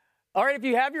All right, if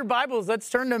you have your Bibles, let's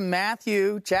turn to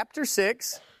Matthew chapter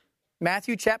 6.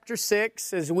 Matthew chapter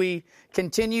 6, as we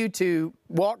continue to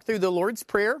walk through the Lord's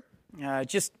Prayer.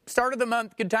 Just start of the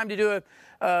month, good time to do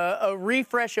a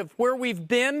refresh of where we've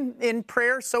been in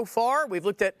prayer so far. We've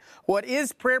looked at what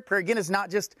is prayer. Prayer, again, is not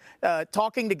just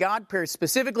talking to God. Prayer is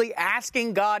specifically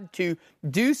asking God to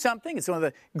do something. It's one of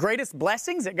the greatest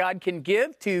blessings that God can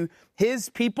give to His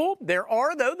people. There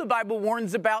are, though, the Bible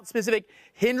warns about specific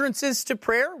hindrances to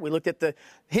prayer. We looked at the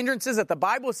hindrances that the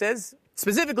Bible says.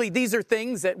 Specifically, these are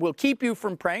things that will keep you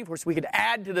from praying. Of course, we could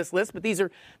add to this list, but these are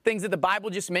things that the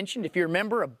Bible just mentioned. If you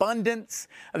remember, abundance.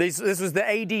 This was the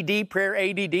ADD, prayer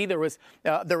ADD. There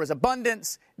was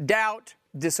abundance, doubt,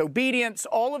 disobedience.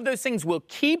 All of those things will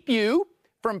keep you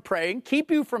from praying, keep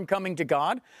you from coming to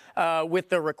God with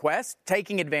the request,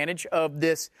 taking advantage of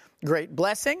this great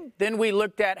blessing. Then we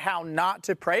looked at how not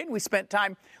to pray, and we spent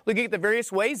time looking at the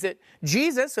various ways that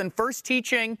Jesus, in first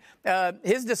teaching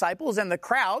His disciples and the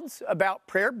crowds about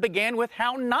prayer, began with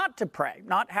how not to pray.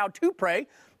 Not how to pray,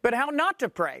 but how not to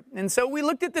pray. And so we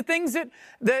looked at the things that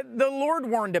the Lord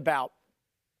warned about.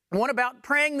 One about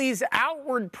praying these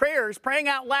outward prayers, praying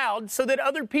out loud so that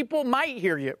other people might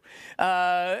hear you,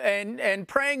 and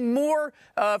praying more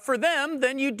for them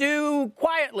than you do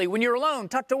quietly when you're alone,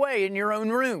 tucked away in your own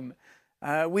room.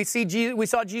 We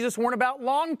saw Jesus warn about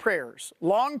long prayers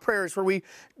where we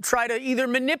try to either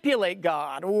manipulate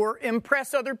God or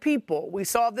impress other people. We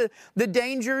saw the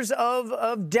dangers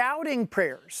of doubting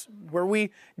prayers, where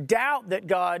we doubt that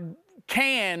God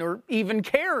can or even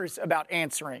cares about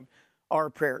answering our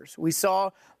prayers. We saw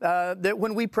that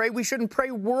when we pray, we shouldn't pray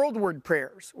worldward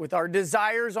prayers with our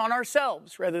desires on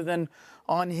ourselves rather than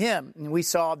on Him. And we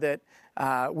saw that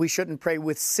we shouldn't pray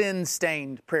with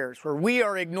sin-stained prayers, where we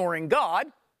are ignoring God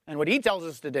and what He tells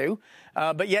us to do,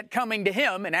 but yet coming to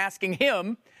Him and asking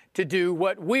Him to do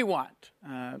what we want.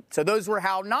 So those were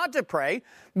how not to pray.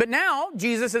 But now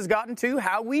Jesus has gotten to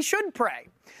how we should pray.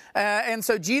 And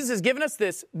so Jesus has given us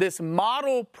this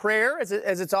model prayer, as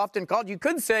it's often called. You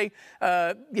could say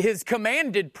His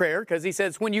commanded prayer, because He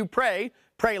says, when you pray,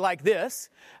 pray like this.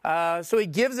 So He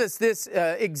gives us this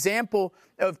example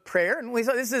of prayer. And we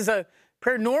saw this is a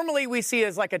prayer normally we see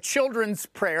as like a children's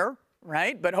prayer,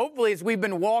 right? But hopefully as we've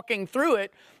been walking through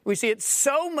it, we see it's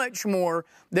so much more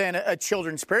than a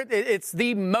children's prayer. It's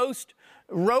the most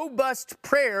robust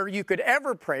prayer you could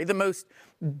ever pray, the most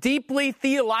deeply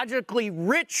theologically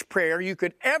rich prayer you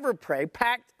could ever pray,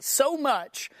 packed so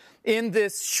much in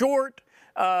this short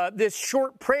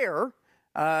prayer.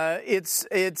 It's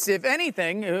if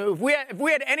anything, if we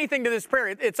had anything to this prayer,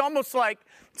 it's almost like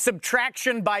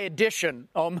subtraction by addition,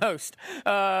 almost.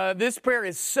 This prayer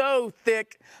is so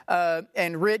thick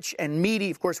and rich and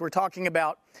meaty. Of course, we're talking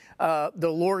about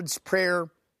the Lord's Prayer.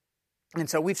 And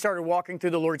so we've started walking through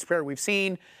the Lord's Prayer. We've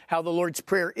seen how the Lord's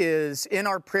Prayer is in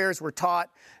our prayers. We're taught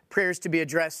prayers to be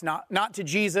addressed not to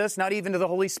Jesus, not even to the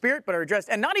Holy Spirit, but are addressed,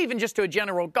 and not even just to a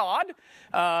general God,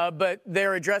 but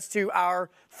they're addressed to our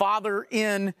Father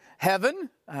in heaven.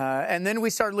 And then we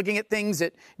started looking at things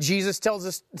that Jesus tells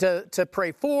us to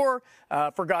pray for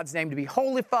God's name to be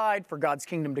holified, for God's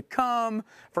kingdom to come,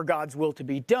 for God's will to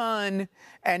be done.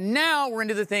 And now we're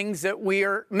into the things that we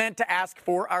are meant to ask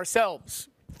for ourselves,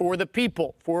 for the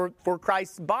people, for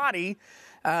Christ's body.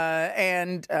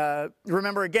 And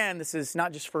remember, again, this is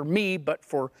not just for me, but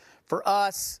for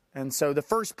us. And so the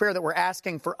first prayer that we're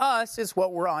asking for us is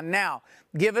what we're on now.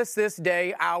 Give us this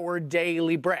day our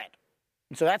daily bread.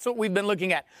 And so that's what we've been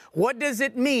looking at. What does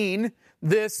it mean,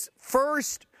 this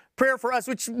first prayer for us,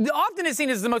 which often is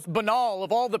seen as the most banal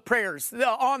of all the prayers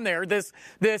on there, this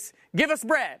give us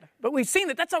bread. But we've seen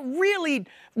that that's a really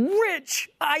rich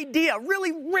idea,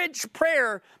 really rich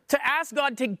prayer to ask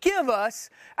God to give us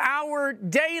our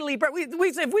daily bread.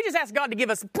 If we just ask God to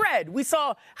give us bread, we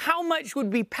saw how much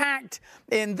would be packed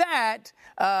in that.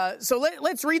 So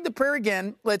let's read the prayer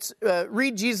again. Let's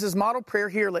read Jesus' model prayer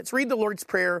here. Let's read the Lord's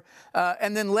Prayer,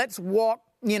 and then let's walk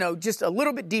just a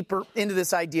little bit deeper into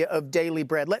this idea of daily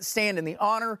bread. Let's stand in the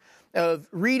honor of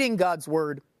reading God's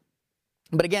Word.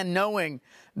 But again, knowing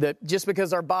that just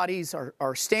because our bodies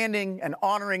are standing and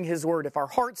honoring His Word, if our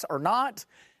hearts are not,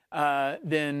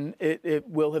 then it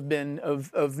will have been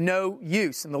of no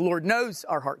use. And the Lord knows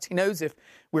our hearts. He knows if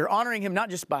we're honoring Him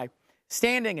not just by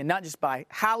standing and not just by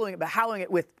hallowing it, but hallowing it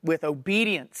with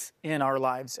obedience in our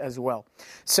lives as well.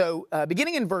 So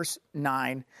beginning in verse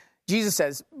 9, Jesus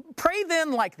says, "Pray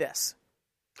then like this,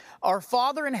 Our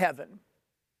Father in heaven,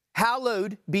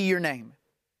 hallowed be your name.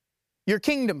 Your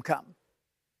kingdom come.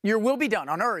 Your will be done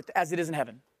on earth as it is in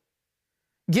heaven.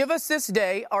 Give us this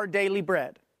day our daily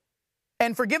bread.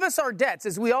 And forgive us our debts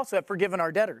as we also have forgiven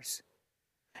our debtors.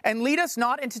 And lead us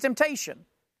not into temptation,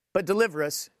 but deliver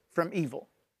us from evil.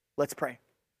 Let's pray.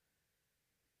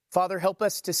 Father, help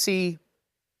us to see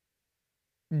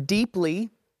deeply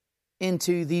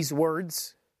into these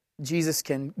words Jesus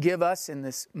can give us in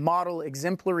this model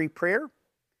exemplary prayer.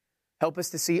 Help us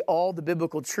to see all the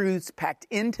biblical truths packed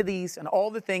into these and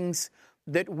all the things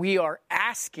that we are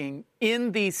asking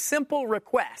in these simple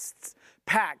requests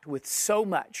packed with so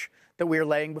much that we are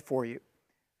laying before you.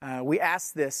 We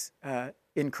ask this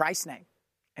in Christ's name.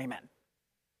 Amen.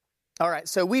 All right,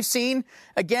 so we've seen,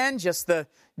 again, just the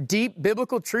deep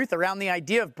biblical truth around the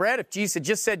idea of bread. If Jesus had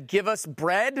just said, give us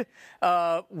bread,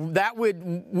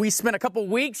 we spent a couple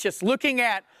weeks just looking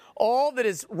at all that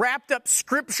is wrapped up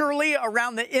scripturally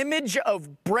around the image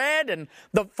of bread and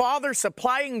the Father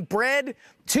supplying bread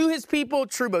to his people,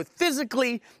 true both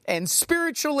physically and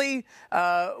spiritually.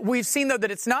 We've seen, though,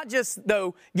 that it's not just,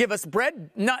 though, give us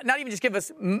bread, not even just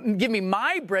give me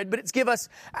my bread, but it's give us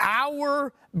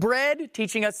our bread,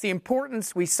 teaching us the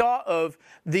importance we saw of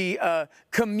the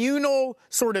communal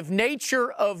sort of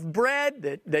nature of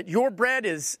bread, that your bread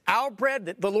is our bread,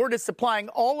 that the Lord is supplying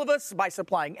all of us by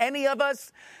supplying any of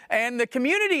us, and the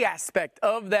community aspect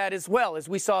of that as well, as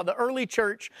we saw the early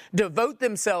church devote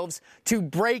themselves to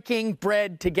breaking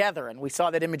bread together. And we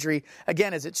saw that imagery,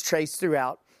 again, as it's traced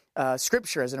throughout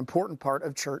Scripture as an important part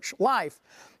of church life.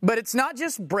 But it's not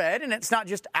just bread, and it's not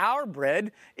just our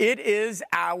bread. It is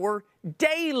our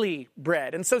daily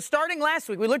bread. And so starting last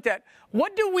week, we looked at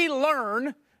what do we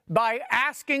learn by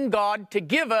asking God to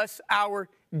give us our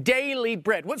daily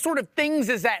bread? What sort of things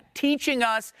is that teaching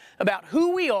us about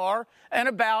who we are and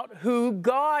about who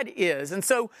God is? And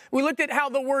so we looked at how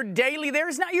the word daily there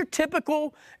is not your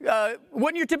typical,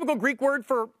 wasn't your typical Greek word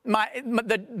for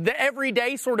the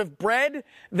everyday sort of bread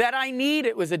that I need.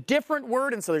 It was a different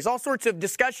word. And so there's all sorts of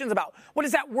discussions about what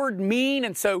does that word mean?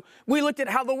 And so we looked at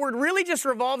how the word really just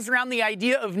revolves around the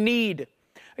idea of need.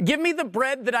 Give me the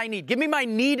bread that I need. Give me my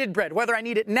needed bread, whether I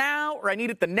need it now or I need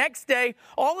it the next day.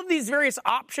 All of these various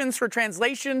options for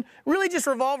translation really just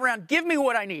revolve around give me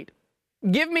what I need.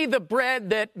 Give me the bread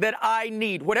that I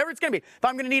need, whatever it's going to be. If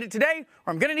I'm going to need it today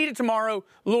or I'm going to need it tomorrow,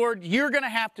 Lord, you're going to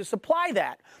have to supply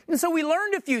that. And so we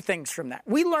learned a few things from that.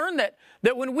 We learned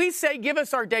that when we say give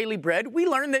us our daily bread, we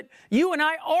learned that you and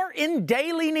I are in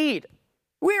daily need.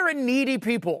 We are a needy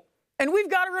people. And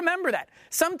we've got to remember that.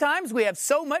 Sometimes we have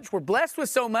so much, we're blessed with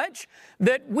so much,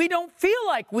 that we don't feel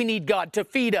like we need God to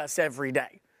feed us every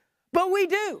day. But we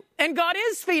do. And God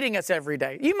is feeding us every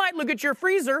day. You might look at your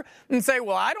freezer and say,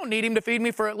 well, I don't need him to feed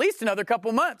me for at least another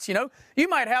couple months. You know, you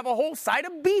might have a whole side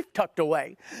of beef tucked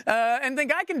away and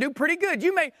think I can do pretty good.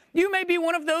 You may be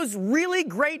one of those really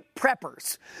great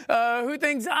preppers who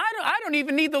thinks, I don't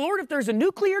even need the Lord if there's a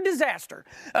nuclear disaster.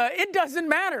 It doesn't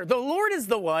matter. The Lord is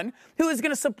the one who is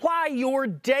going to supply your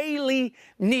daily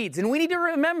needs. And we need to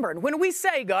remember, when we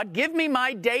say, God, give me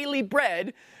my daily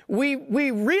bread,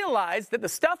 we realize that the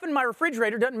stuff in my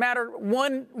refrigerator doesn't matter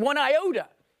one iota.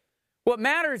 What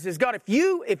matters is, God, if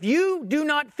you do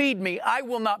not feed me, I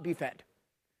will not be fed.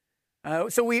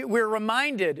 So we're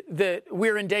reminded that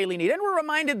we're in daily need. And we're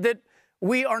reminded that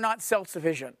we are not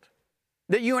self-sufficient.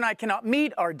 That you and I cannot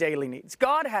meet our daily needs.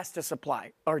 God has to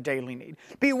supply our daily need.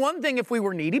 It'd be one thing if we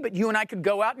were needy, but you and I could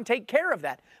go out and take care of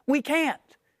that. We can't.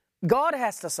 God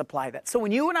has to supply that. So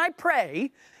when you and I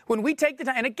pray, when we take the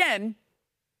time, and again,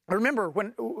 I remember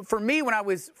for me, when I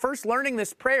was first learning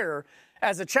this prayer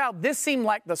as a child, this seemed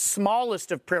like the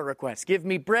smallest of prayer requests. Give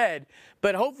me bread.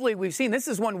 But hopefully we've seen this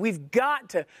is one we've got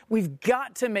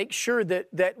to make sure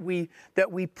that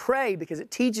we pray, because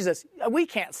it teaches us we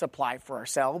can't supply for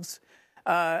ourselves.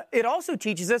 It also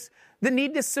teaches us the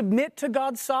need to submit to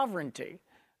God's sovereignty.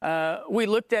 We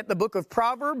looked at the book of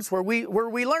Proverbs where we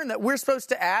learned that we're supposed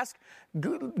to ask,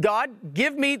 God,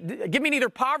 give me neither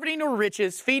poverty nor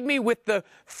riches. Feed me with the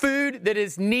food that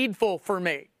is needful for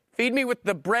me. Feed me with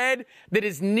the bread that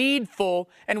is needful.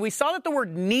 And we saw that the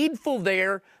word needful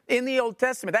there in the Old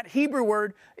Testament, that Hebrew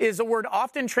word is a word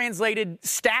often translated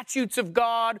statutes of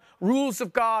God, rules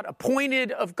of God,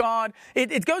 appointed of God.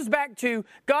 It goes back to,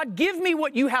 God, give me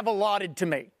what you have allotted to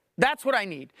me. That's what I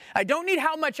need. I don't need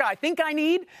how much I think I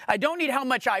need. I don't need how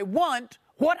much I want.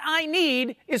 What I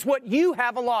need is what you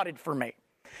have allotted for me.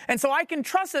 And so I can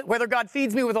trust it, whether God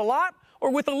feeds me with a lot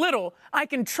or with a little, I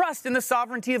can trust in the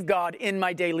sovereignty of God in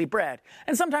my daily bread.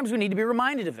 And sometimes we need to be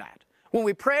reminded of that. When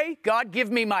we pray, God,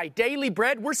 give me my daily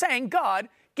bread, we're saying, God,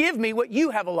 give me what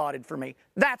you have allotted for me.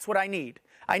 That's what I need.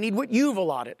 I need what you've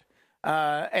allotted.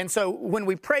 And so when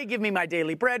we pray, give me my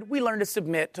daily bread, we learn to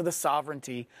submit to the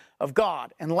sovereignty of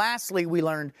God. And lastly, we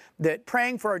learned that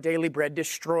praying for our daily bread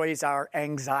destroys our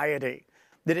anxiety.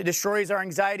 That it destroys our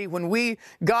anxiety when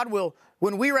God will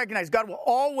when we recognize God will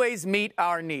always meet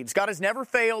our needs. God has never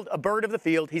failed a bird of the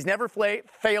field. He's never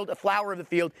failed a flower of the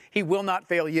field. He will not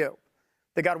fail you.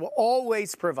 That God will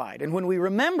always provide. And when we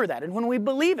remember that, and when we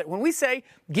believe it, when we say,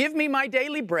 give me my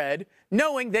daily bread,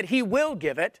 knowing that He will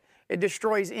give it, it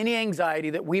destroys any anxiety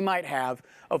that we might have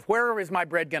of where is my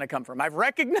bread going to come from. I've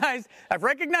recognized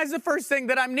the first thing,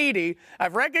 that I'm needy.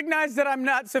 I've recognized that I'm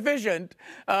not sufficient,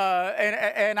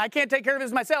 and I can't take care of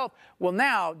this myself. Well,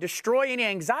 now destroy any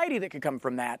anxiety that could come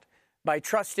from that by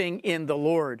trusting in the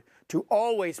Lord to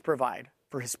always provide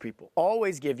for His people,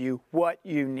 always give you what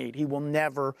you need. He will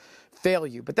never fail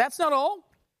you. But that's not all.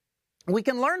 We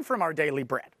can learn from our daily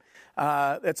bread.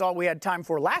 That's all we had time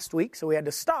for last week, so we had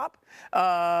to stop.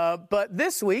 But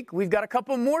this week, we've got a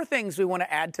couple more things we want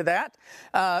to add to that.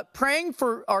 Praying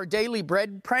for our daily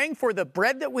bread, praying for the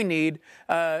bread that we need,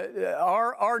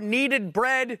 our needed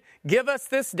bread, give us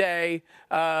this day.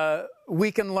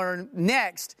 We can learn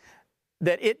next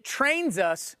that it trains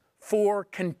us for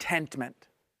contentment.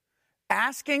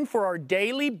 Asking for our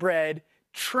daily bread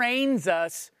trains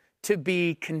us to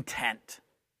be content.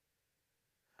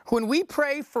 When we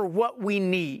pray for what we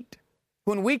need,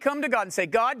 when we come to God and say,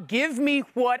 God, give me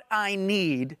what I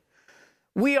need,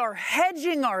 we are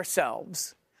hedging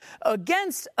ourselves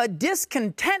against a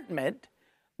discontentment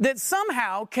that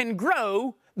somehow can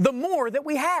grow the more that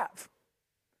we have.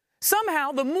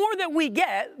 Somehow, the more that we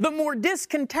get, the more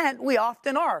discontent we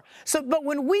often are. But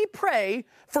when we pray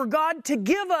for God to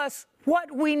give us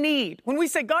what we need, when we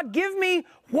say, God, give me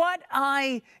what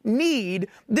I need,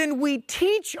 then we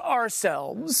teach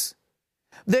ourselves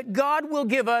that God will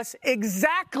give us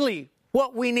exactly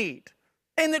what we need,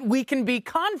 and that we can be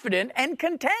confident and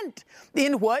content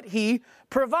in what He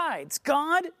provides.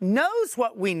 God knows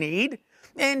what we need,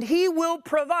 and He will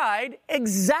provide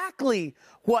exactly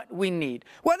what we need.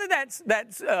 Whether that's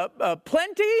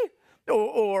plenty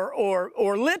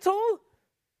or little,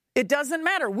 it doesn't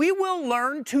matter. We will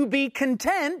learn to be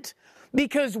content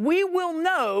because we will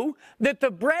know that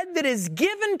the bread that is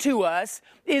given to us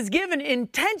is given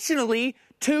intentionally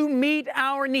to meet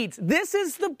our needs. This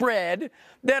is the bread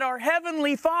that our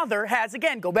Heavenly Father has,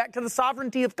 again, go back to the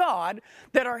sovereignty of God,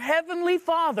 that our Heavenly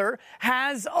Father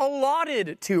has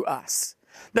allotted to us.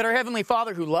 That our Heavenly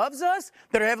Father who loves us,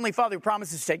 that our Heavenly Father who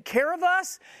promises to take care of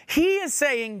us, He is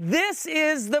saying, this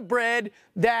is the bread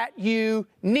that you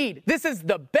need. This is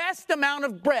the best amount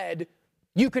of bread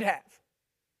you could have.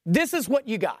 This is what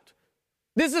you got.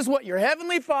 This is what your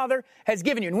Heavenly Father has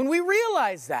given you. And when we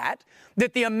realize that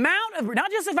the amount of,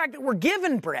 not just the fact that we're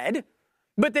given bread,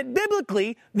 but that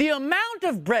biblically the amount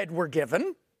of bread we're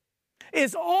given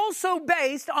is also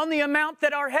based on the amount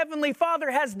that our Heavenly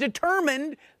Father has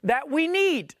determined that we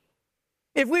need.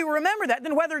 If we remember that,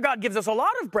 then whether God gives us a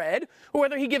lot of bread or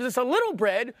whether He gives us a little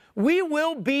bread, we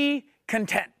will be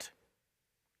content.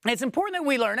 And it's important that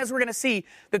we learn, as we're going to see,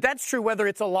 that that's true whether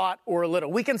it's a lot or a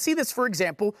little. We can see this, for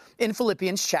example, in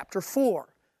Philippians chapter 4.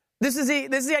 This is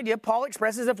the idea Paul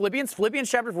expresses in Philippians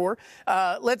chapter 4.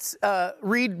 Let's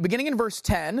read beginning in verse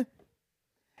 10.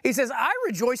 He says, I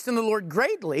rejoiced in the Lord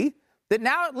greatly that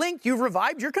now at length you've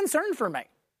revived your concern for me.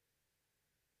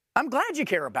 I'm glad you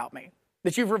care about me,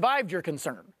 that you've revived your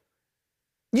concern.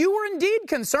 You were indeed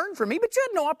concerned for me, but you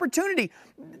had no opportunity.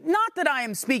 Not that I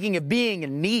am speaking of being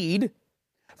in need,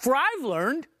 for I've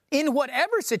learned in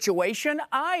whatever situation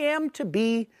I am to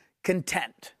be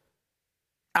content.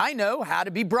 I know how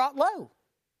to be brought low,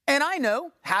 and I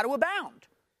know how to abound.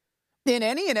 In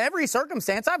any and every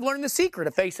circumstance, I've learned the secret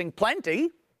of facing plenty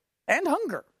and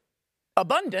hunger,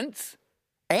 abundance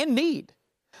and need.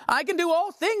 I can do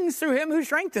all things through Him who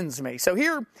strengthens me. So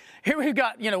here we've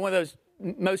got, one of those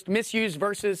most misused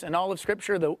verses in all of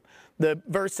Scripture, the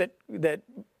verse that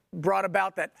brought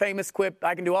about that famous quip,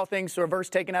 I can do all things, through a verse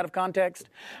taken out of context.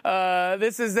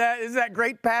 This is that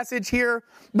great passage here.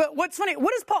 But what's funny,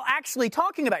 what is Paul actually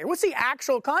talking about here? What's the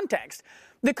actual context?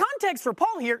 The context for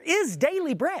Paul here is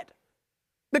daily bread.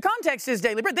 The context is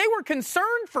daily bread. They were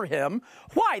concerned for him.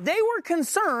 Why? They were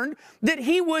concerned that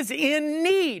he was in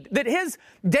need, that his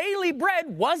daily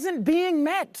bread wasn't being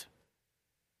met.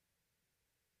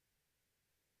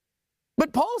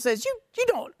 But Paul says, you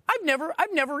don't, I've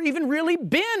never even really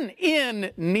been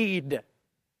in need.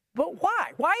 But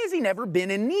why? Why has he never been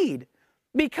in need?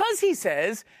 Because he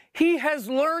says he has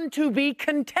learned to be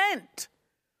content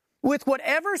with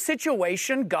whatever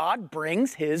situation God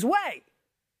brings his way.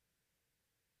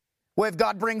 Well, if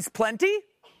God brings plenty,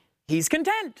 he's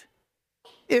content.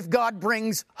 If God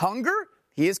brings hunger,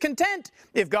 he is content.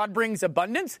 If God brings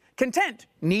abundance, content.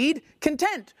 Need,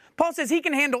 content. Paul says he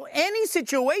can handle any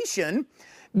situation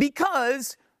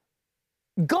because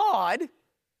God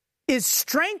is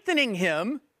strengthening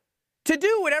him to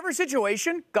do whatever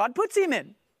situation God puts him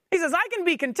in. He says, I can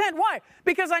be content. Why?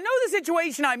 Because I know the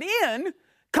situation I'm in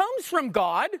comes from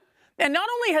God. And not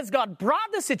only has God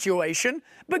brought the situation,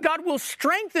 but God will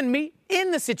strengthen me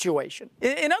in the situation.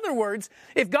 In other words,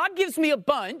 if God gives me a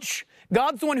bunch,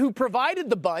 God's the one who provided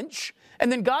the bunch,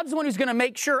 and then God's the one who's going to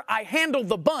make sure I handle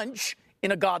the bunch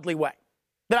in a godly way.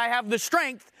 That I have the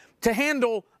strength to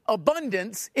handle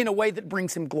abundance in a way that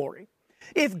brings him glory.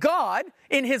 If God,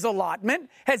 in his allotment,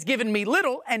 has given me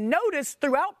little, and notice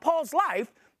throughout Paul's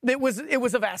life, it was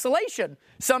a vacillation.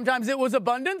 Sometimes it was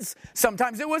abundance.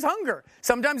 Sometimes it was hunger.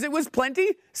 Sometimes it was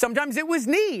plenty. Sometimes it was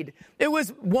need. It was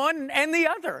one and the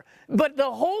other. But the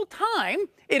whole time,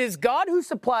 it is God who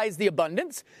supplies the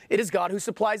abundance. It is God who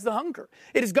supplies the hunger.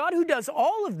 It is God who does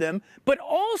all of them, but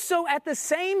also at the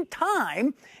same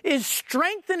time is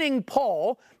strengthening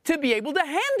Paul to be able to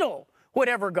handle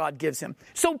whatever God gives him.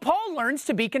 So Paul learns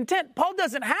to be content. Paul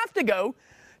doesn't have to go,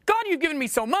 God, you've given me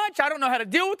so much. I don't know how to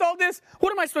deal with all this.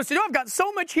 What am I supposed to do? I've got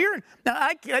so much here. Now,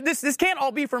 this can't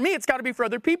all be for me. It's got to be for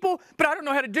other people, but I don't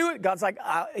know how to do it. God's like,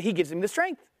 he gives him the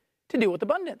strength to deal with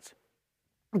abundance.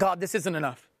 God, this isn't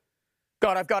enough.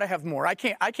 God, I've got to have more. I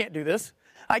can't do this.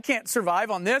 I can't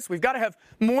survive on this. We've got to have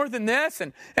more than this.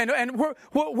 And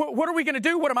what are we going to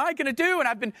do? What am I going to do? And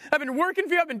I've been working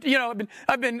for you.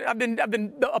 I've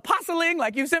been apostling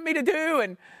like you sent me to do.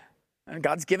 And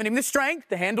God's given him the strength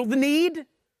to handle the need.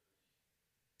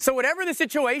 So whatever the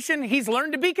situation, he's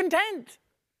learned to be content.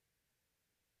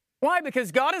 Why?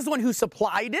 Because God is the one who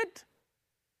supplied it.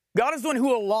 God is the one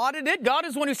who allotted it. God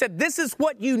is the one who said, this is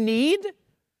what you need.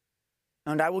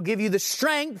 And I will give you the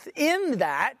strength in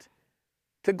that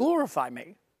to glorify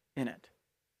me in it.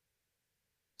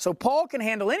 So Paul can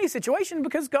handle any situation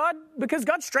because God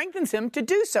strengthens him to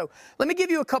do so. Let me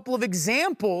give you a couple of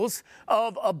examples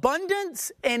of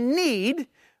abundance and need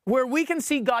where we can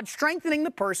see God strengthening the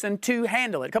person to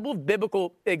handle it. A couple of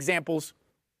biblical examples.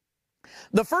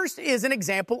 The first is an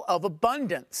example of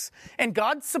abundance, and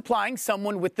God supplying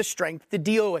someone with the strength to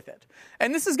deal with it.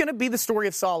 And this is going to be the story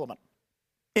of Solomon.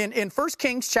 In 1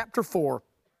 Kings chapter 4,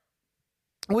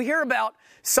 we hear about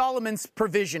Solomon's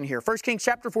provision here. 1 Kings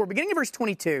chapter 4, beginning of verse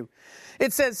 22.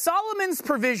 It says, Solomon's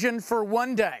provision for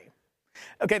one day.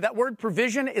 Okay, that word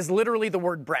provision is literally the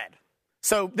word bread.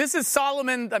 So this is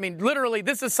literally,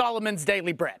 this is Solomon's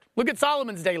daily bread. Look at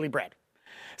Solomon's daily bread.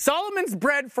 Solomon's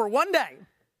bread for one day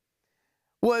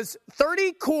was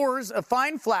 30 cores of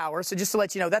fine flour. So just to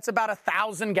let you know, that's about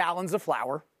 1,000 gallons of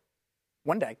flour.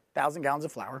 One day, 1,000 gallons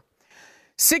of flour.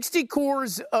 60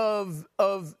 cores of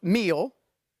meal.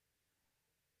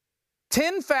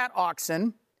 10 fat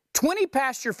oxen. 20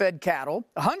 pasture-fed cattle.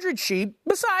 100 sheep,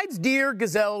 besides deer,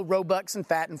 gazelle, roebucks, and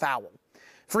fat and fowl.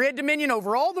 For he had dominion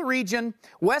over all the region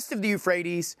west of the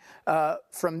Euphrates,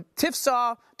 from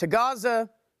Tifsah to Gaza,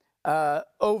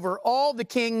 over all the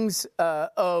kings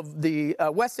of the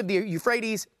west of the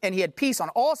Euphrates, and he had peace on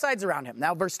all sides around him.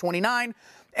 Now verse 29,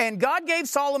 and God gave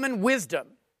Solomon wisdom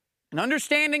and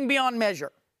understanding beyond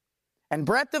measure, and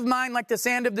breadth of mind like the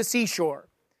sand of the seashore,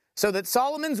 so that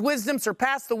Solomon's wisdom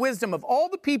surpassed the wisdom of all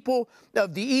the people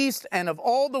of the east and of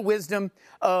all the wisdom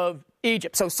of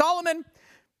Egypt. So Solomon,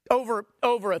 over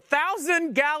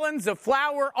 1,000 gallons of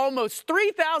flour, almost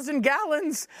 3,000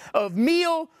 gallons of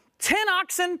meal, 10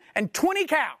 oxen, and 20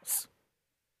 cows.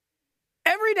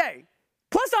 Every day.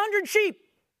 Plus 100 sheep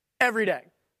every day.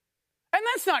 And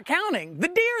that's not counting the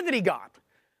deer that he got.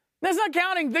 That's not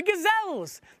counting the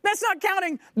gazelles. That's not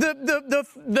counting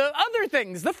the other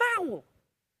things, the fowl.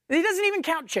 He doesn't even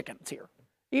count chickens here.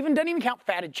 Doesn't even count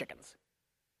fatted chickens.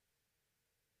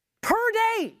 Per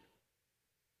day.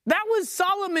 That was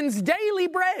Solomon's daily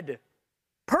bread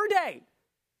per day.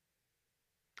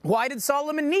 Why did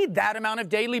Solomon need that amount of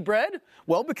daily bread?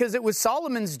 Well, because it was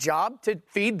Solomon's job to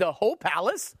feed the whole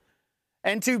palace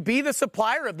and to be the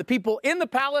supplier of the people in the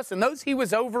palace and those he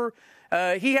was over.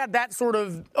 He had that sort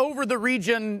of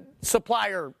over-the-region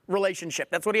supplier relationship.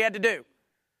 That's what he had to do.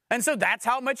 And so that's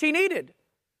how much he needed.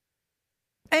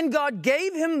 And God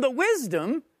gave him the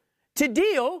wisdom to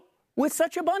deal with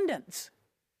such abundance.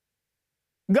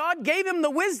 God gave him the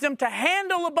wisdom to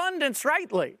handle abundance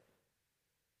rightly.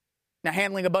 Now,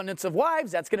 handling abundance of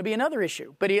wives, that's going to be another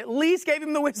issue. But he at least gave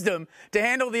him the wisdom to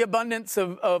handle the abundance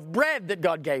of bread that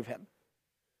God gave him.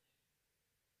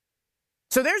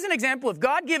 So there's an example of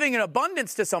God giving an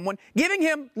abundance to someone, giving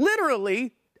him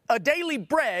literally a daily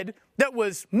bread that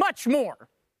was much more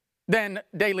than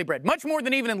daily bread. Much more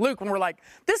than even in Luke when we're like,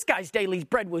 this guy's daily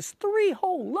bread was 3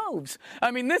 whole loaves.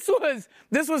 I mean, this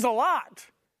was a lot.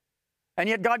 And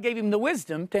yet God gave him the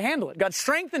wisdom to handle it. God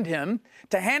strengthened him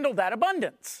to handle that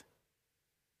abundance.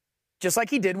 Just like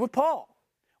he did with Paul.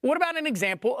 What about an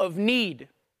example of need?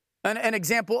 An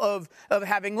example of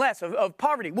having less, of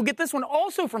poverty. We'll get this one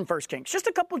also from 1 Kings, just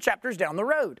a couple chapters down the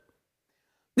road.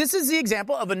 This is the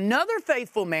example of another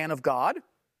faithful man of God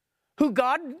who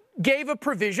God gave a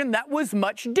provision that was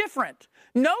much different.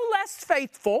 No less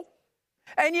faithful,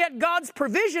 and yet God's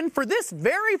provision for this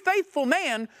very faithful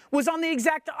man was on the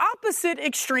exact opposite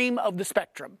extreme of the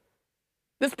spectrum.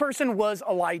 This person was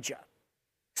Elijah.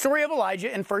 Story of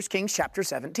Elijah in 1 Kings chapter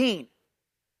 17.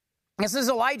 This is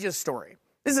Elijah's story.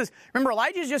 Remember,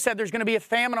 Elijah just said there's going to be a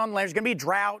famine on the land, there's going to be a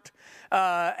drought.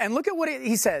 And look at what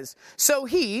he says. So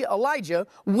he, Elijah,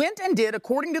 went and did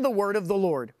according to the word of the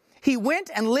Lord. He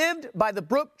went and lived by the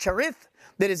brook Cherith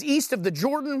that is east of the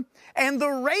Jordan, and the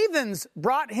ravens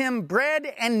brought him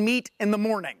bread and meat in the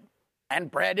morning,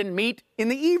 and bread and meat in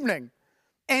the evening.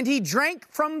 And he drank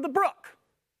from the brook.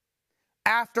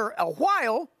 After a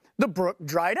while, the brook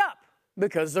dried up,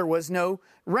 because there was no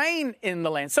rain in the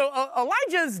land. So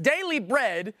Elijah's daily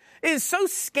bread is so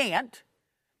scant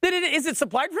that is it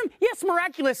supplied for him? Yes,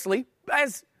 miraculously.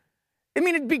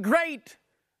 It'd be great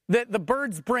that the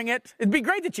birds bring it. It'd be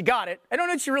great that you got it. I don't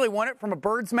know if you really want it from a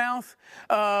bird's mouth,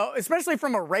 especially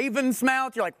from a raven's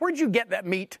mouth. You're like, where'd you get that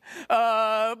meat?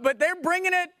 But they're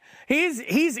bringing it.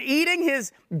 He's eating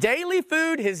his daily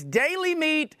food, his daily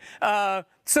meat,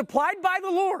 supplied by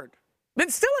the Lord.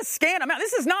 It's still a scant amount.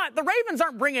 The ravens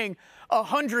aren't bringing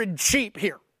 100 sheep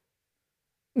here.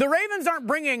 The ravens aren't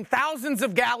bringing thousands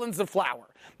of gallons of flour.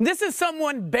 This is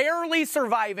someone barely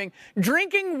surviving,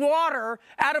 drinking water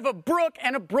out of a brook,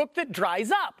 and a brook that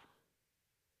dries up.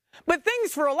 But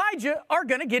things for Elijah are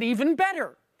going to get even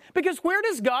better. Because where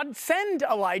does God send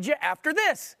Elijah after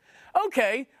this?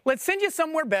 Okay, let's send you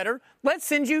somewhere better. Let's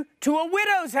send you to a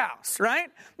widow's house, right?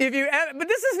 But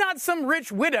this is not some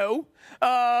rich widow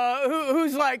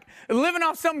who's like living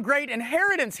off some great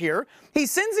inheritance here. He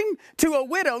sends him to a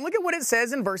widow. And look at what it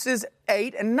says in verses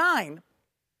 8 and 9.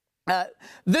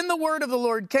 Then the word of the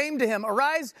Lord came to him,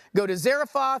 arise, go to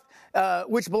Zarephath,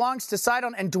 which belongs to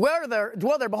Sidon, and dwell there.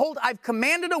 Behold, I've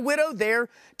commanded a widow there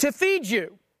to feed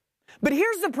you. But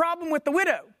here's the problem with the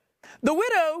widow. The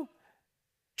widow,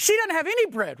 she doesn't have any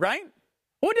bread, right?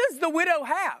 What does the widow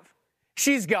have?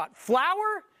 She's got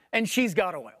flour and she's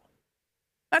got oil.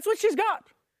 That's what she's got.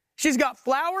 She's got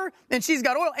flour and she's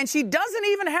got oil, and she doesn't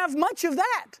even have much of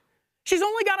that. She's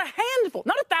only got a handful,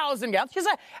 not 1,000 gallons. She has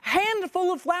a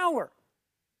handful of flour.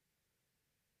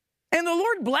 And the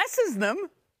Lord blesses them.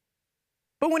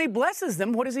 But when he blesses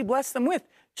them, what does he bless them with?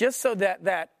 Just so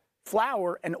that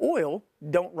flour and oil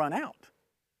don't run out.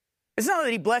 It's not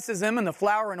that he blesses them and the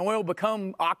flour and oil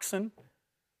become oxen.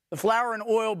 The flour and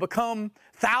oil become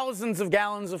thousands of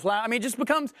gallons of flour.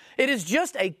 It is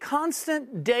just a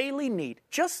constant daily need,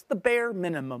 just the bare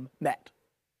minimum met.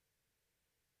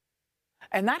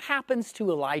 And that happens to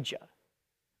Elijah,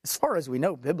 as far as we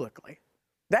know biblically.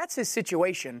 That's his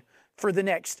situation for the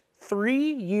next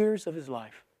 3 years of his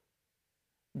life.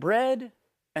 Bread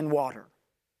and water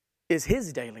is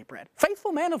his daily bread.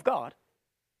 Faithful man of God.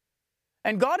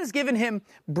 And God has given him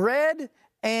bread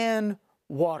and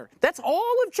water. That's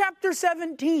all of chapter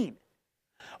 17.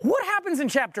 What happens in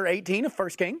chapter 18 of 1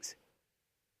 Kings?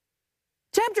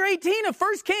 Chapter 18 of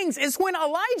 1 Kings is when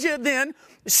Elijah then,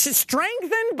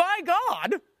 strengthened by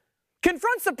God,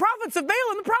 confronts the prophets of Baal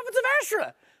and the prophets of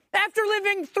Asherah. After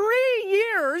living 3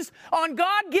 years on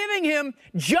God giving him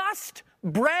just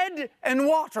bread and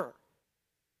water.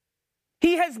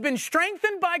 He has been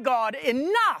strengthened by God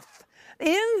enough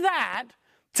in that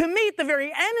to meet the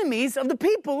very enemies of the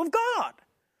people of God.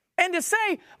 And to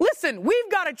say, listen, we've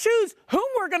got to choose whom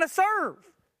we're going to serve.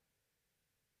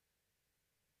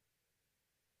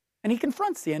 And he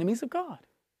confronts the enemies of God.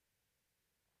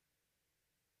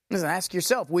 Listen, ask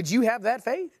yourself, would you have that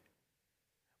faith?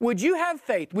 Would you have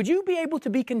faith? Would you be able to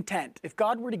be content if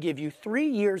God were to give you 3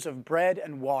 years of bread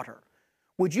and water?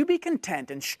 Would you be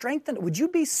content and strengthened? Would you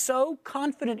be so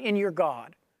confident in your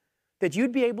God that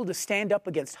you'd be able to stand up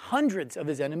against hundreds of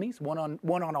his enemies, one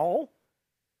on all?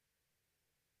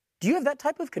 Do you have that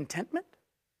type of contentment?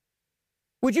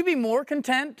 Would you be more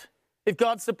content if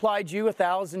God supplied you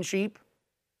 1,000 sheep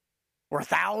or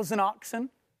 1,000 oxen?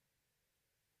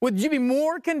 Would you be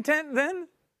more content then?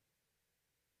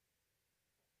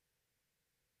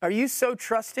 Are you so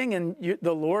trusting in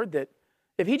the Lord that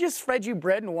if he just fed you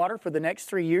bread and water for the next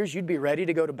 3 years, you'd be ready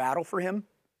to go to battle for him?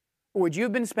 Or would you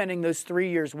have been spending those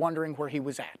 3 years wondering where he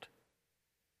was at?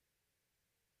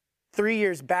 3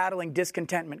 years battling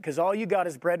discontentment because all you got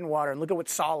is bread and water. And look at what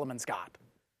Solomon's got.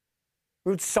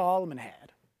 Look what Solomon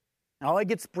had. And all he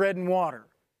gets is bread and water.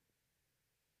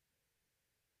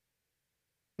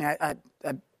 Now,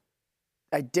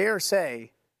 I dare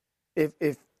say,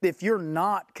 if if you're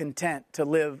not content to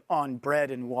live on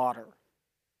bread and water,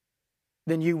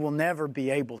 then you will never be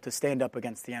able to stand up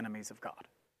against the enemies of God.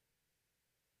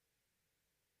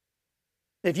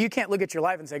 If you can't look at your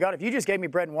life and say, God, if you just gave me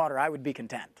bread and water, I would be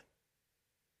content,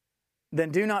 then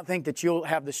do not think that you'll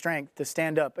have the strength to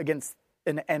stand up against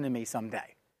an enemy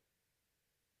someday.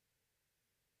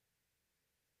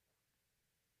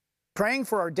 Praying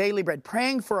for our daily bread,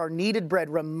 praying for our needed bread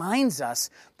reminds us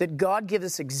that God gives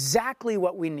us exactly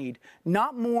what we need,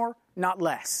 not more, not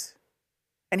less.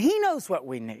 And He knows what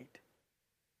we need.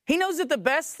 He knows that the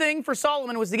best thing for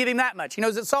Solomon was to give him that much. He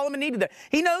knows that Solomon needed that.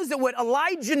 He knows that what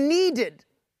Elijah needed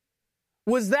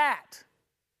was that.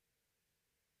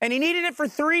 And he needed it for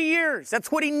 3 years.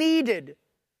 That's what he needed.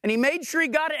 And he made sure he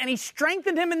got it, and he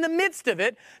strengthened him in the midst of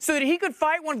it so that he could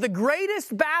fight one of the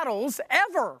greatest battles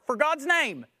ever for God's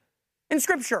name in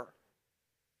Scripture.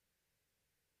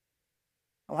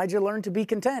 Elijah learned to be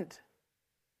content.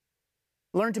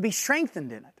 Learned to be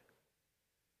strengthened in it.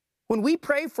 When we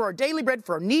pray for our daily bread,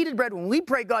 for our needed bread, when we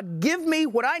pray, God, give me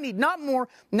what I need, not more,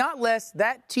 not less,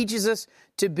 that teaches us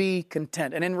to be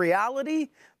content. And in reality,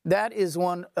 that is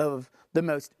one of the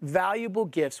most valuable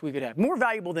gifts we could have. More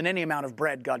valuable than any amount of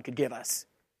bread God could give us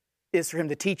is for Him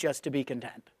to teach us to be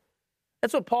content.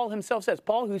 That's what Paul himself says.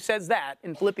 Paul, who says that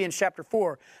in Philippians chapter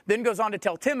 4, then goes on to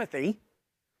tell Timothy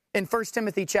in 1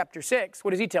 Timothy chapter 6,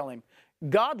 what does he tell him?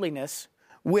 Godliness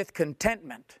with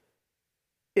contentment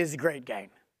is great gain.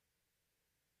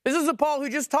 This is the Paul who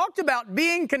just talked about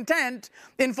being content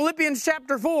in Philippians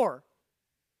chapter 4.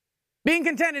 Being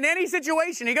content in any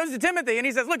situation. He goes to Timothy and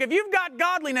he says, look, if you've got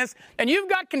godliness and you've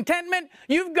got contentment,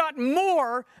 you've got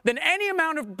more than any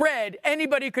amount of bread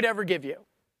anybody could ever give you.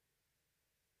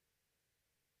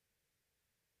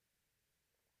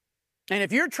 And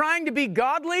if you're trying to be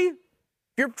godly, if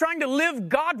you're trying to live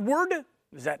Godward,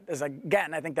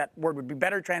 again, I think that word would be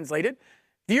better translated.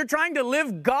 If you're trying to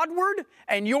live Godward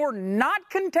and you're not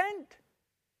content,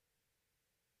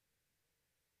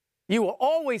 you will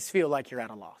always feel like you're at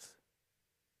a loss.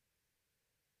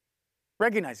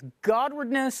 Recognize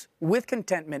Godwardness with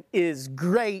contentment is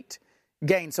great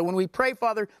gain. So when we pray,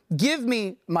 Father, give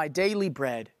me my daily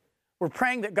bread, we're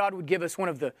praying that God would give us one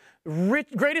of the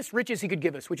greatest riches He could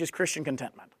give us, which is Christian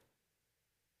contentment.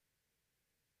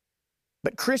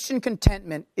 But Christian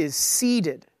contentment is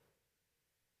seeded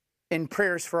in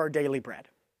prayers for our daily bread.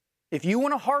 If you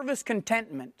want to harvest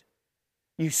contentment,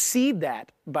 you seed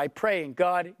that by praying,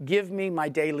 God, give me my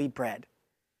daily bread.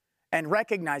 And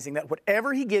recognizing that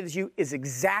whatever He gives you is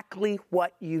exactly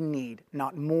what you need,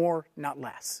 not more, not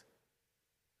less.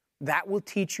 That will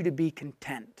teach you to be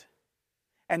content.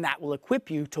 And that will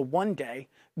equip you to one day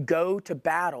go to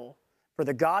battle for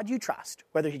the God you trust,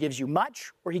 whether He gives you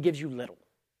much or He gives you little.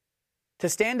 To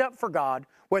stand up for God,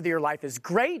 whether your life is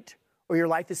great or your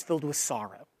life is filled with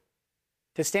sorrow.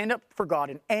 To stand up for God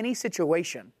in any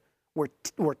situation,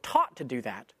 we're taught to do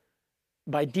that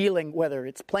by dealing whether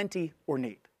it's plenty or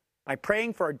need. By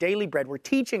praying for our daily bread, we're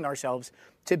teaching ourselves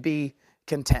to be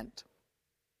content.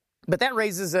 But that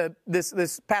raises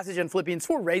this passage in Philippians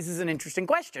 4 raises an interesting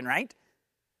question, right?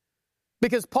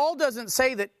 Because Paul doesn't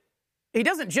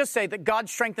just say that God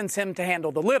strengthens him to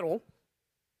handle the little.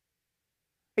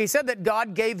 He said that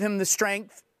God gave him the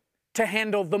strength to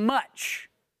handle the much.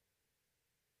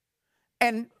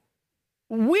 And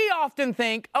we often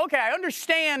think, okay, I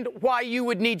understand why you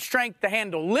would need strength to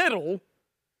handle little,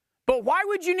 but why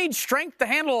would you need strength to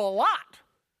handle a lot?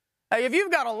 If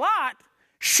you've got a lot,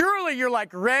 surely you're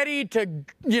like ready to,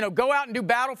 go out and do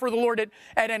battle for the Lord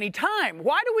at any time.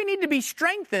 Why do we need to be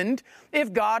strengthened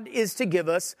if God is to give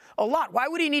us a lot? Why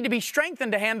would He need to be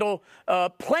strengthened to handle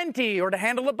plenty or to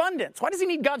handle abundance? Why does He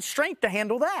need God's strength to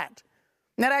handle that?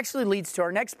 And that actually leads to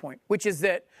our next point, which is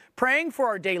that praying for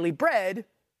our daily bread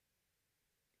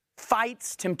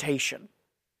fights temptation.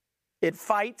 It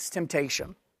fights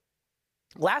temptation.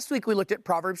 Last week we looked at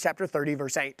Proverbs chapter 30,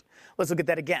 verse 8. Let's look at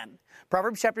that again.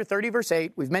 Proverbs chapter 30, verse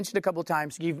 8, we've mentioned a couple of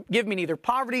times, give me neither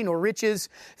poverty nor riches.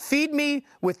 Feed me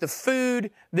with the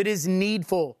food that is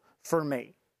needful for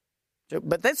me.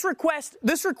 But this request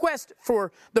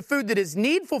for the food that is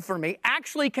needful for me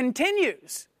actually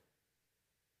continues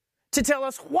to tell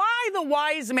us why the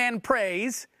wise man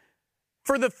prays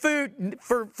for the food,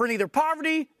 for neither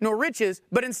poverty nor riches,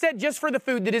 but instead just for the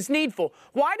food that is needful.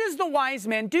 Why does the wise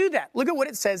man do that? Look at what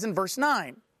it says in verse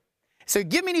 9. So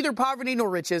give me neither poverty nor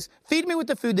riches, feed me with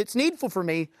the food that's needful for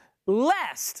me,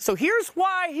 lest. So here's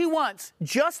why he wants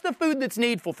just the food that's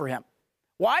needful for him.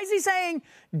 Why is he saying,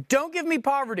 don't give me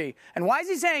poverty? And why is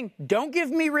he saying, don't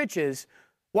give me riches?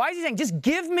 Why is he saying, just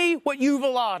give me what you've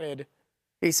allotted?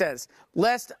 He says,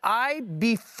 lest I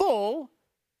be full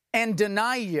and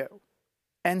deny you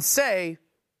and say,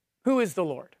 who is the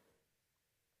Lord?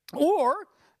 Or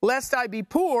lest I be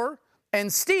poor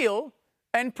and steal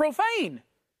and profane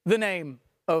the name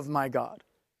of my God.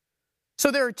 So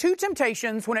there are two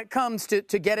temptations when it comes to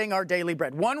getting our daily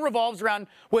bread. One revolves around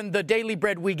when the daily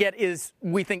bread we get is,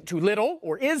 we think, too little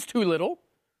or is too little.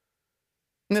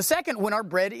 And the second, when our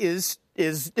bread is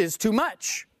too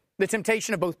much. The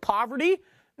temptation of both poverty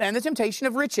and the temptation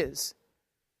of riches.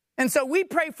 And so we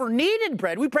pray for needed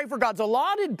bread. We pray for God's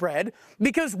allotted bread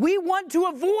because we want to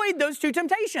avoid those two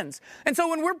temptations. And so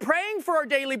when we're praying for our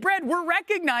daily bread, we're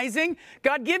recognizing,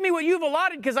 God, give me what you've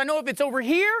allotted, because I know if it's over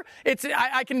here,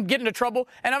 I can get into trouble.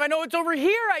 And if I know it's over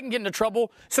here, I can get into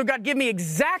trouble. So God, give me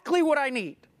exactly what I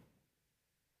need.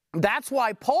 That's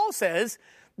why Paul says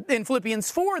in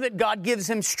Philippians 4 that God gives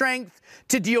him strength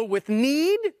to deal with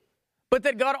need, but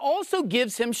that God also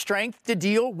gives him strength to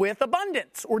deal with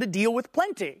abundance or to deal with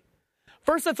plenty.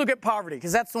 First, let's look at poverty,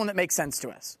 because that's the one that makes sense to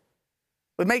us.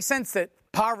 It makes sense that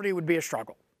poverty would be a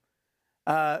struggle.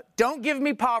 Don't give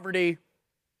me poverty,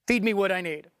 feed me what I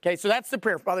need. Okay, so that's the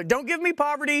prayer. Father, don't give me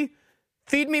poverty,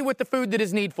 feed me with the food that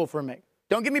is needful for me.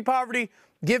 Don't give me poverty,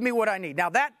 give me what I need. Now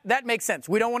that makes sense.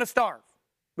 We don't want to starve.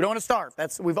 We don't want to starve.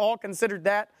 We've all considered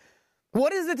that.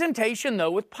 What is the temptation,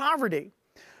 though, with poverty?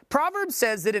 Proverbs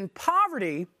says that in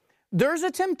poverty, there's a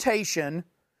temptation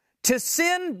to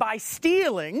sin by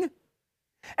stealing,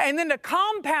 and then to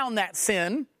compound that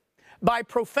sin by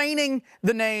profaning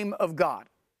the name of God.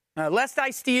 Lest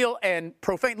I steal and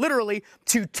profane, literally,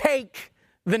 to take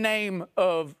the name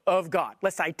of God.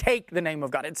 Lest I take the name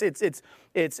of God. It's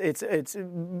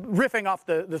riffing off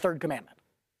the third commandment.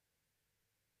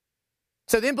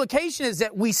 So the implication is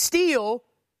that we steal,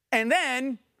 and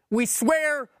then we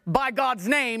swear by God's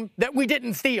name that we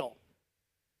didn't steal,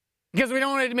 because we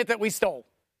don't want to admit that we stole.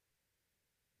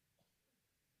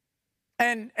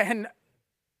 And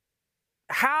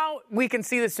how we can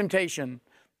see this temptation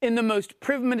in the most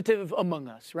primitive among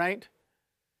us, right?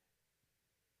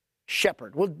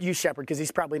 Shepherd. We'll use shepherd because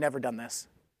he's probably never done this.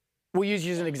 We'll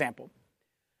use an example.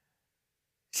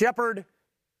 Shepherd,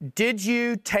 did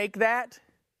you take that?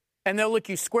 And they'll look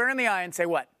you square in the eye and say,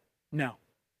 what? No.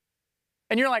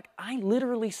 And you're like, I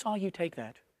literally saw you take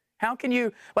that. How can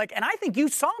you, and I think you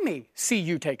saw me see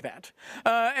you take that.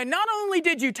 And not only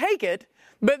did you take it,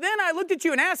 but then I looked at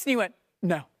you and asked, and you went,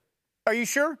 no. Are you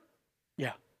sure?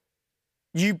 Yeah.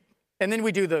 And then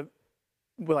we do the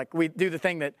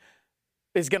thing that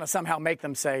is going to somehow make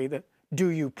them say that, do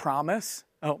you promise?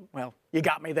 Oh, well, you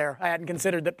got me there. I hadn't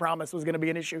considered that promise was going to be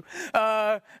an issue.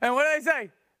 And what did I say?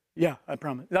 Yeah, I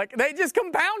promise. They just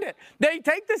compound it. They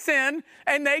take the sin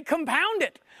and they compound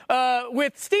it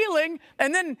with stealing,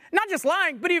 and then not just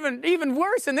lying, but even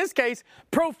worse in this case,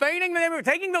 profaning the name of,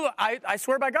 taking the. I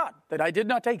swear by God that I did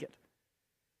not take it.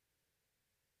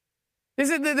 This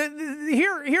is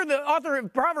here the author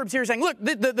of Proverbs here is saying, look,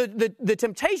 the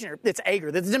temptation, it's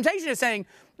Agur. The temptation is saying,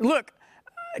 look,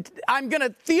 I'm going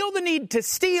to feel the need to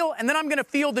steal, and then I'm going to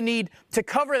feel the need to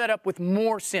cover that up with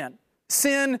more sin.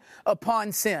 Sin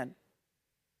upon sin.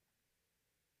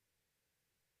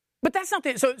 But that's not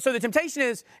so the temptation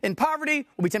is, in poverty,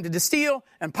 we'll be tempted to steal.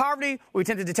 In poverty, we'll be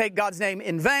tempted to take God's name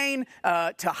in vain,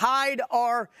 to hide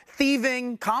our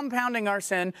thieving, compounding our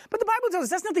sin. But the Bible tells us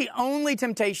that's not the only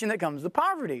temptation that comes with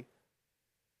poverty.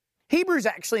 Hebrews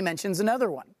actually mentions another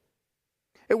one.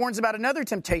 It warns about another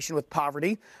temptation with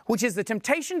poverty, which is the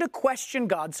temptation to question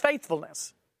God's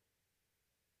faithfulness.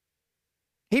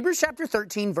 Hebrews chapter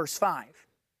 13, verse 5.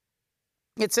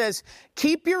 It says,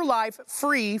 keep your life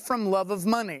free from love of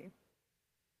money.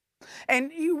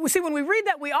 And you see, when we read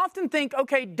that, we often think,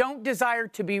 okay, don't desire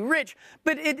to be rich.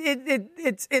 But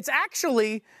it's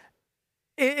actually,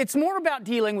 it's more about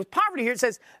dealing with poverty here. It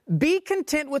says, be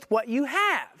content with what you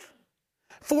have.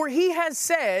 For he has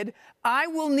said, I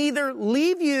will neither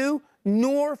leave you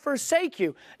nor forsake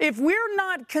you. If we're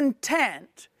not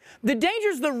content,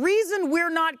 the reason we're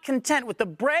not content with the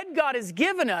bread God has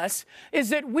given us is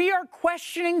that we are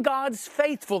questioning God's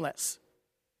faithfulness.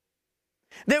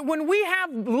 That when we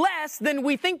have less than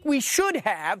we think we should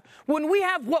have, when we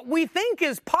have what we think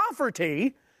is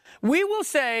poverty, we will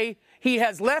say, he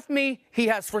has left me, he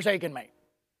has forsaken me.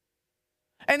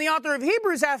 And the author of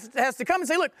Hebrews has to come and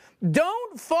say, look,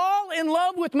 don't fall in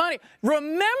love with money.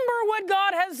 Remember what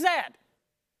God has said.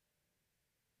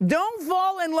 Don't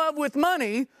fall in love with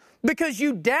money because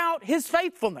you doubt his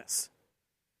faithfulness.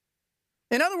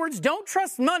 In other words, don't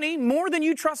trust money more than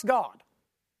you trust God.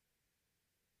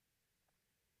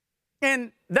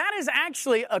 And that is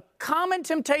actually a common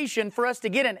temptation for us to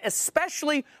get in,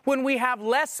 especially when we have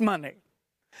less money.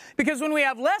 Because when we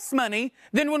have less money,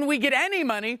 then when we get any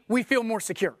money, we feel more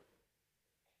secure.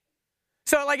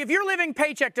 So like if you're living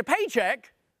paycheck to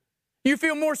paycheck, you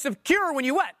feel more secure when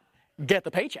you what? Get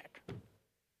the paycheck.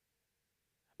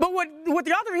 But what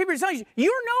the author of Hebrews tells you,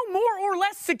 you're no more or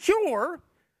less secure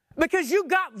because you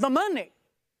got the money.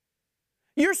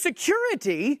 Your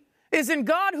security is in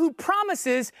God who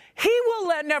promises He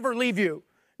will never leave you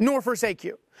nor forsake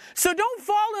you. So don't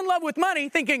fall in love with money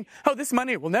thinking, oh, this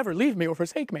money will never leave me or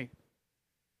forsake me.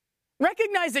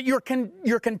 Recognize that your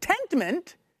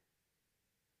contentment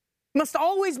must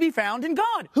always be found in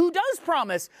God, who does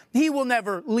promise He will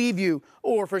never leave you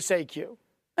or forsake you.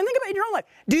 And think about it in your own life.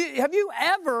 Have you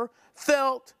ever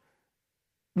felt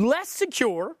less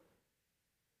secure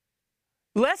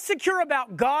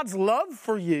about God's love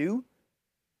for you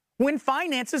when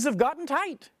finances have gotten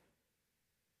tight?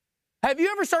 Have you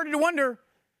ever started to wonder,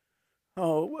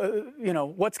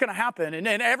 what's going to happen? And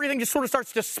everything just sort of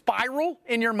starts to spiral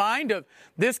in your mind of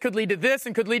this could lead to this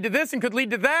and could lead to this and could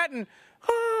lead to that. And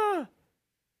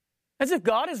as if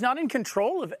God is not in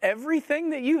control of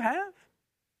everything that you have.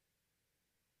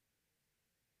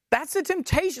 That's a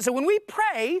temptation. So when we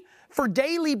pray for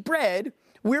daily bread,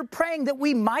 we're praying that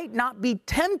we might not be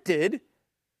tempted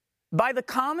by the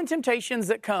common temptations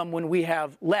that come when we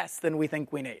have less than we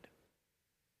think we need.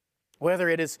 Whether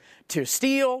it is to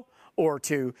steal, or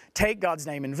to take God's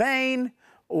name in vain,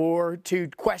 or to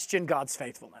question God's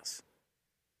faithfulness.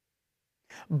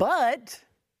 But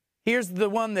here's the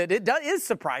one that is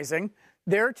surprising.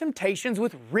 There are temptations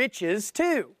with riches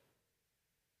too.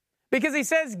 Because He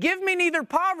says, give me neither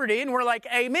poverty, and we're like,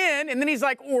 amen. And then He's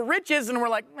like, or riches, and we're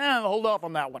like, hold off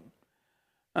on that one.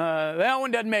 That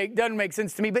one doesn't make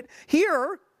sense to me. But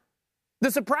here,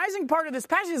 the surprising part of this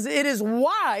passage is it is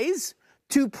wise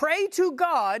to pray to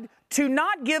God to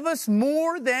not give us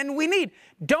more than we need.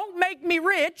 Don't make me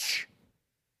rich.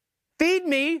 Feed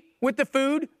me with the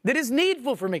food that is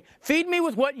needful for me. Feed me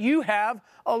with what you have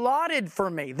allotted for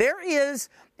me. There is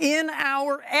in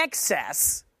our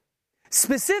excess,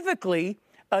 specifically,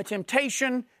 a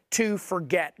temptation to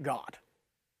forget God.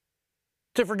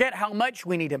 To forget how much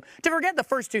we need Him. To forget the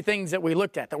first two things that we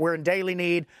looked at, that we're in daily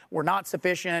need, we're not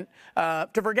sufficient. To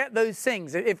forget those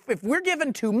things. If we're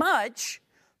given too much,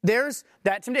 there's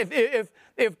that temptation.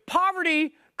 If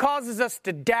poverty causes us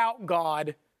to doubt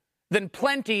God, then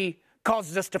plenty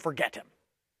causes us to forget Him.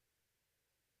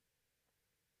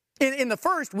 In the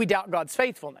first, we doubt God's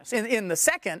faithfulness. In the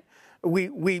second,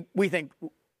 we think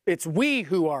it's we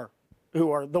who are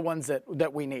the ones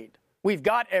that we need. We've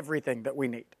got everything that we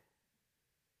need.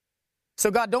 So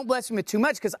God, don't bless me with too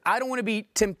much because I don't want to be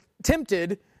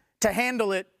tempted to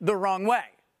handle it the wrong way.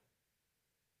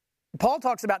 Paul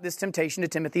talks about this temptation to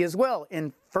Timothy as well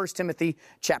in 1 Timothy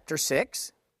chapter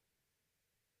 6.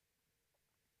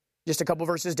 Just a couple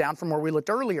verses down from where we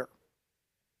looked earlier.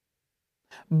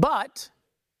 But,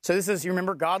 so this is, you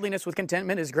remember, godliness with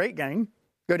contentment is great gain.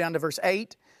 Go down to verse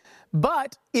 8.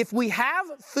 But if we have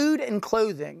food and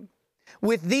clothing,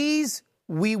 with these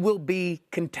we will be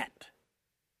content.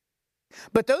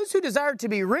 But those who desire to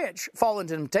be rich fall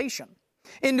into temptation,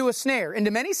 into a snare, into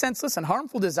many senseless and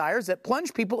harmful desires that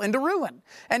plunge people into ruin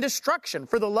and destruction.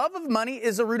 For the love of money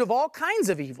is the root of all kinds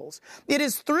of evils. It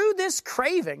is through this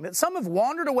craving that some have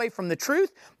wandered away from the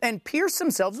truth and pierced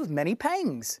themselves with many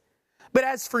pangs. But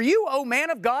as for you, O man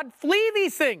of God, flee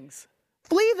these things.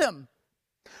 Flee them.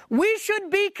 We should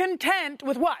be content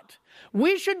with what?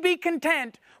 We should be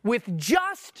content with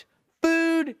just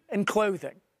food and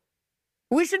clothing.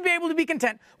 We should be able to be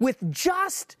content with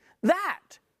just that.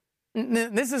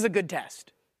 This is a good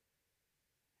test.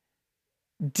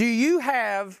 Do you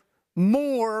have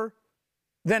more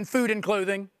than food and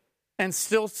clothing and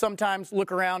still sometimes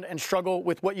look around and struggle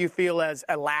with what you feel as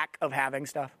a lack of having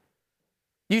stuff?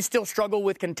 You still struggle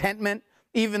with contentment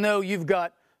even though you've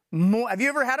got more? Have you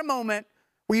ever had a moment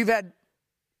where you've had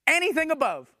anything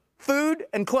above food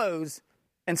and clothes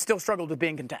and still struggled with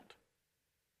being content?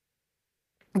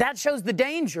 That shows the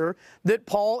danger that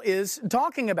Paul is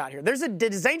talking about here. There's a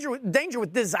danger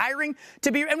with desiring to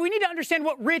be, and we need to understand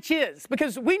what rich is,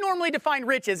 because we normally define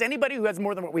rich as anybody who has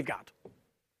more than what we've got.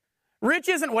 Rich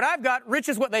isn't what I've got, rich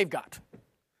is what they've got.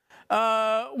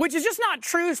 Which is just not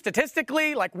true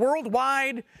statistically, like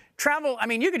worldwide travel. I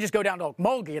mean, you could just go down to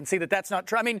Okmulgee and see that that's not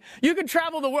true. I mean, you could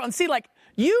travel the world and see, like,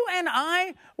 you and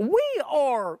I, we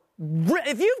are,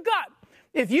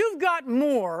 if you've got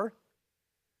more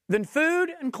than food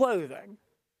and clothing,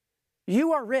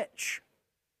 you are rich.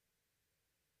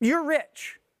 You're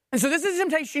rich. And so this is a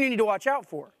temptation you need to watch out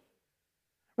for.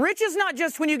 Rich is not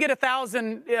just when you get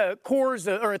 1,000 cores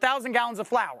or 1,000 gallons of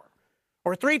flour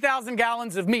or 3,000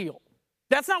 gallons of meal.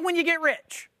 That's not when you get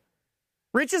rich.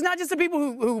 Rich is not just the people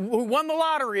who won the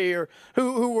lottery or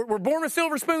who were born with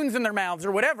silver spoons in their mouths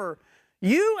or whatever.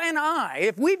 You and I,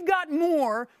 if we've got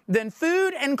more than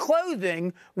food and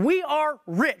clothing, we are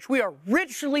rich. We are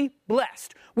richly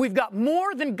blessed. We've got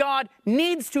more than God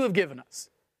needs to have given us.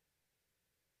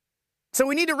 So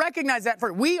we need to recognize that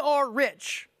first. We are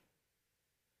rich.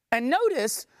 And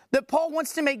notice that Paul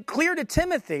wants to make clear to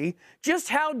Timothy just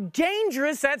how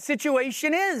dangerous that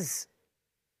situation is.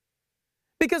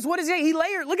 Because what is it?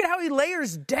 Look at how he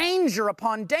layers danger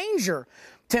upon danger.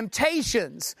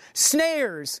 Temptations,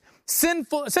 snares,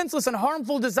 senseless and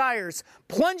harmful desires,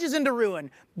 plunges into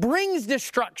ruin, brings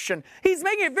destruction. He's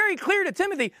making it very clear to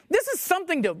Timothy, this is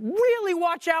something to really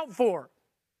watch out for.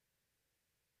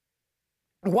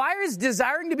 Why is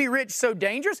desiring to be rich so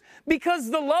dangerous? Because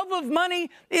the love of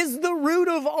money is the root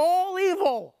of all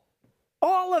evil.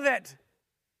 All of it.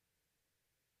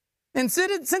 And if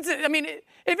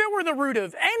it were the root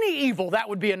of any evil, that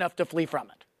would be enough to flee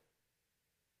from it.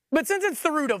 But since it's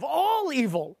the root of all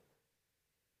evil,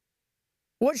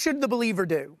 what should the believer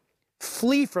do?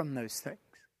 Flee from those things.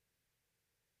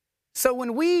 So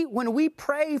when we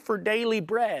pray for daily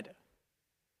bread,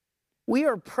 we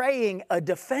are praying a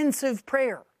defensive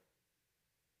prayer.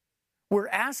 We're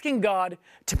asking God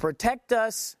to protect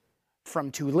us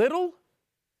from too little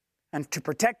and to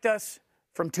protect us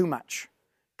from too much.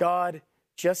 God,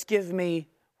 just give me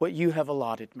what you have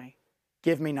allotted me.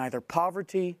 Give me neither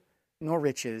poverty nor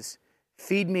riches.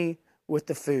 Feed me with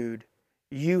the food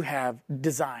you have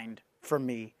designed for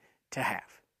me to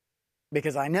have.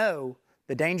 Because I know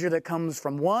the danger that comes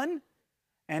from one,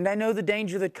 and I know the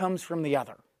danger that comes from the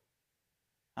other.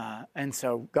 And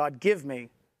so, God, give me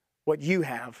what you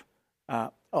have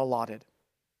allotted.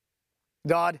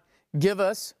 God, give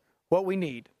us what we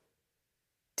need.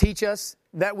 Teach us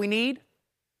that we need.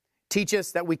 Teach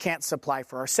us that we can't supply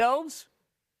for ourselves.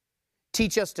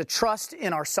 Teach us to trust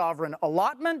in our sovereign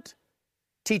allotment.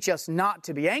 Teach us not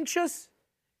to be anxious.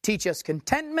 Teach us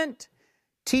contentment.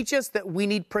 Teach us that we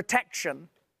need protection,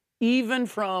 even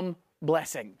from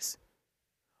blessings.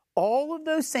 All of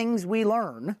those things we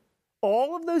learn,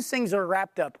 all of those things are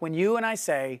wrapped up when you and I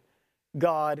say,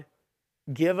 God,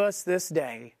 give us this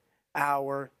day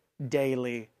our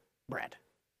daily bread.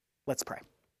 Let's pray.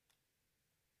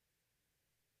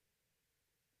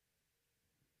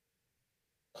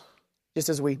 Just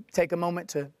as we take a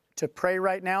moment to pray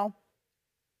right now,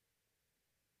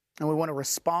 and we want to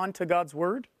respond to God's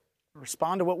word,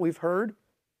 respond to what we've heard.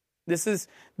 This is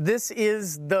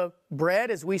the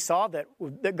bread, as we saw,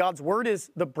 that God's word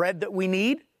is the bread that we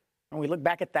need. And we look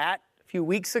back at that a few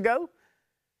weeks ago.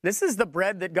 This is the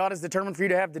bread that God has determined for you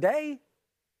to have today.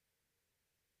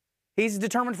 He's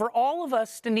determined for all of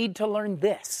us to need to learn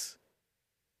this.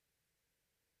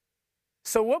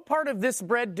 So what part of this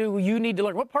bread do you need to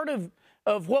learn? What part of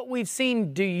what we've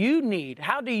seen do you need?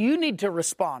 How do you need to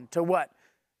respond to what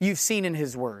you've seen in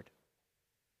His Word?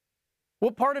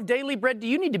 What part of daily bread do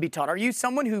you need to be taught? Are you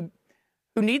someone who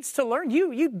needs to learn?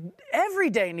 You every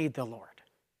day need the Lord.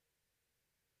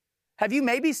 Have you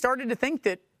maybe started to think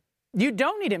that you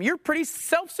don't need Him? You're pretty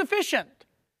self-sufficient.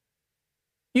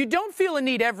 You don't feel a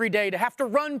need every day to have to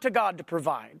run to God to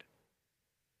provide.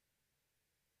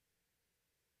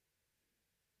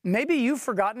 Maybe you've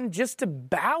forgotten just to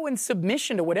bow in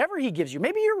submission to whatever He gives you.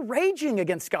 Maybe you're raging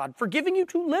against God for giving you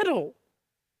too little.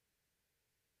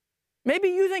 Maybe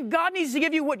you think God needs to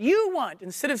give you what you want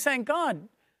instead of saying, God,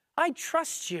 I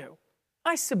trust you.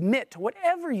 I submit to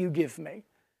whatever you give me.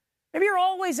 Maybe you're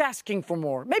always asking for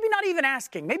more. Maybe not even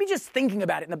asking. Maybe just thinking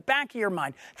about it in the back of your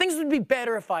mind. Things would be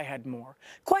better if I had more.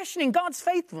 Questioning God's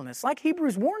faithfulness like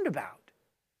Hebrews warned about.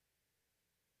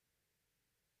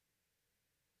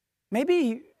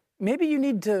 Maybe you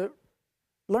need to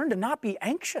learn to not be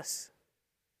anxious.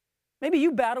 Maybe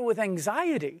you battle with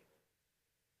anxiety.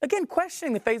 Again,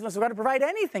 questioning the faithfulness of God to provide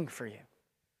anything for you.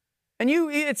 And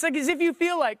it's like as if you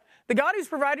feel like the God who's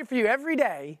provided for you every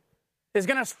day is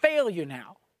going to fail you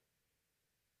now.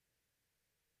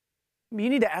 You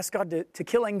need to ask God to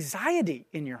kill anxiety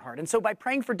in your heart. And so by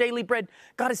praying for daily bread,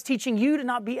 God is teaching you to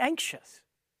not be anxious.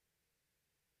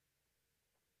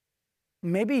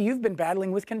 Maybe you've been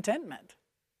battling with contentment.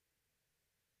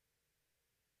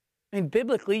 I mean,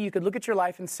 biblically, you could look at your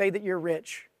life and say that you're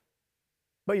rich,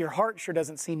 but your heart sure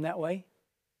doesn't seem that way.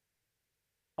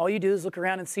 All you do is look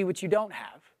around and see what you don't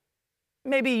have.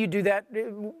 Maybe you do that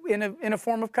in a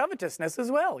form of covetousness as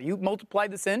well. You multiply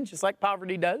the sin just like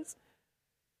poverty does.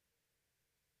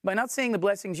 By not seeing the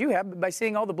blessings you have, but by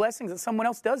seeing all the blessings that someone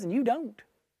else does and you don't.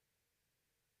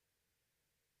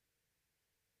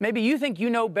 Maybe you think you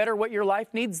know better what your life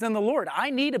needs than the Lord.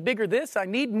 I need a bigger this, I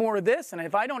need more of this, and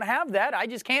if I don't have that, I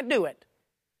just can't do it.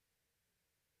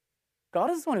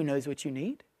 God is the one who knows what you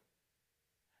need.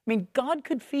 I mean, God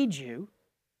could feed you.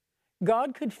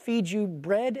 God could feed you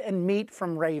bread and meat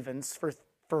from ravens for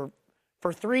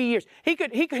 3 years. He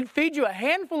could feed you a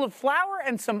handful of flour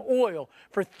and some oil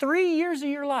for 3 years of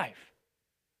your life.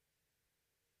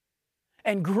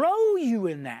 And grow you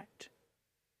in that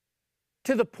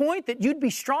to the point that you'd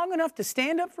be strong enough to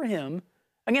stand up for Him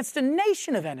against a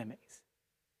nation of enemies.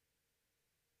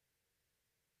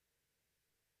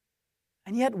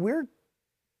 And yet we're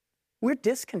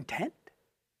discontent.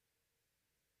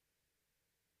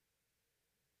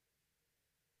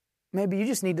 Maybe you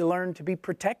just need to learn to be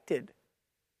protected,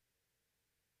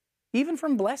 even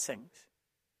from blessings.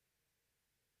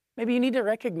 Maybe you need to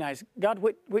recognize, God,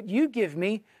 what you give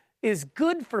me is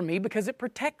good for me because it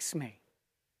protects me.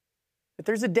 But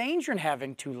there's a danger in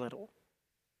having too little.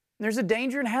 There's a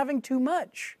danger in having too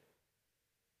much.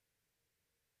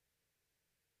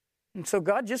 And so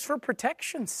God, just for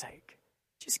protection's sake,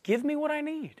 just give me what I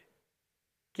need.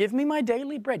 Give me my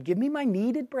daily bread. Give me my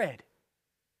needed bread.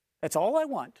 That's all I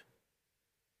want.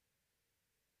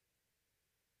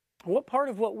 What part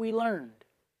of what we learned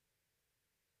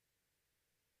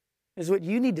is what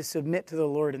you need to submit to the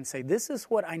Lord and say, this is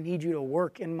what I need you to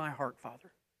work in my heart,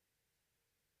 Father.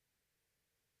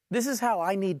 This is how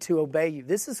I need to obey you.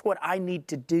 This is what I need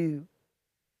to do.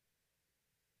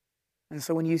 And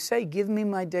so when you say, give me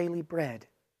my daily bread,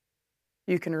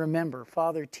 you can remember,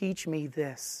 Father, teach me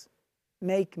this.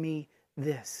 Make me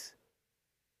this.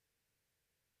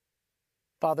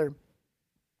 Father,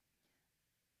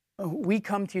 we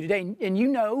come to you today, and you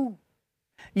know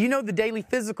the daily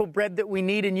physical bread that we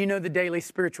need, and you know the daily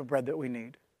spiritual bread that we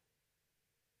need.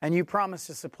 And you promise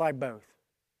to supply both.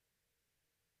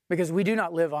 Because we do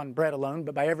not live on bread alone,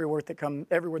 but by every word that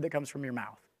comes from your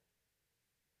mouth.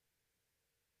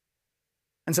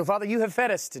 And so, Father, you have fed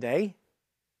us today.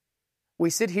 We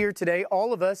sit here today,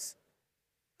 all of us,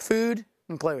 food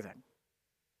and clothing.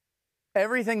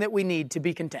 Everything that we need to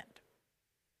be content.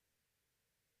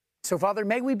 So, Father,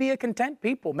 may we be a content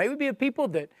people. May we be a people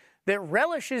that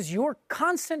relishes your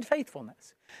constant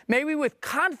faithfulness. May we with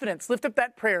confidence lift up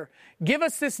that prayer. Give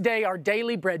us this day our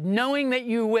daily bread, knowing that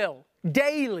you will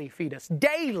daily feed us,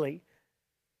 daily.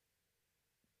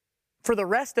 For the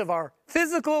rest of our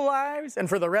physical lives and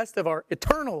for the rest of our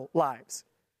eternal lives.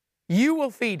 You will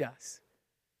feed us.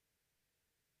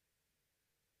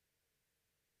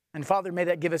 And Father, may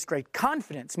that give us great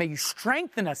confidence. May you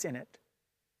strengthen us in it.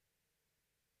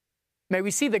 May we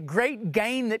see the great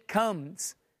gain that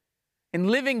comes in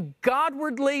living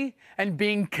Godwardly and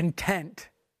being content.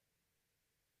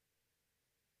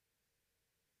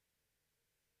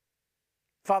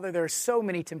 Father, there are so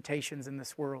many temptations in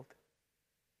this world.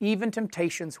 Even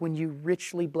temptations when you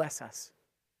richly bless us.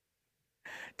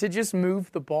 To just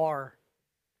move the bar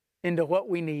into what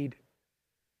we need.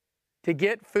 To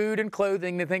get food and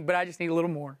clothing and think, but I just need a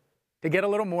little more. To get a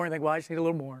little more and think, well, I just need a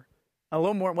little more. A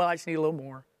little more, well, I just need a little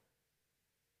more.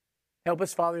 Help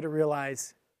us, Father, to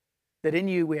realize that in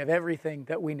you we have everything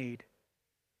that we need.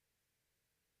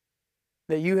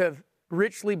 That you have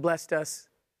richly blessed us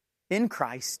in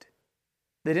Christ.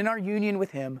 That in our union with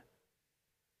Him,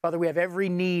 Father, we have every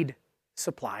need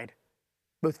supplied,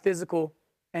 both physical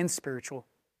and spiritual.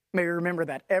 May we remember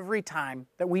that every time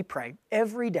that we pray,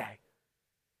 every day.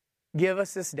 Give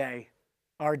us this day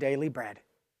our daily bread.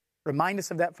 Remind us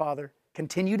of that, Father.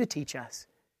 Continue to teach us.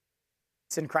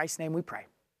 It's in Christ's name we pray.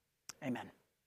 Amen.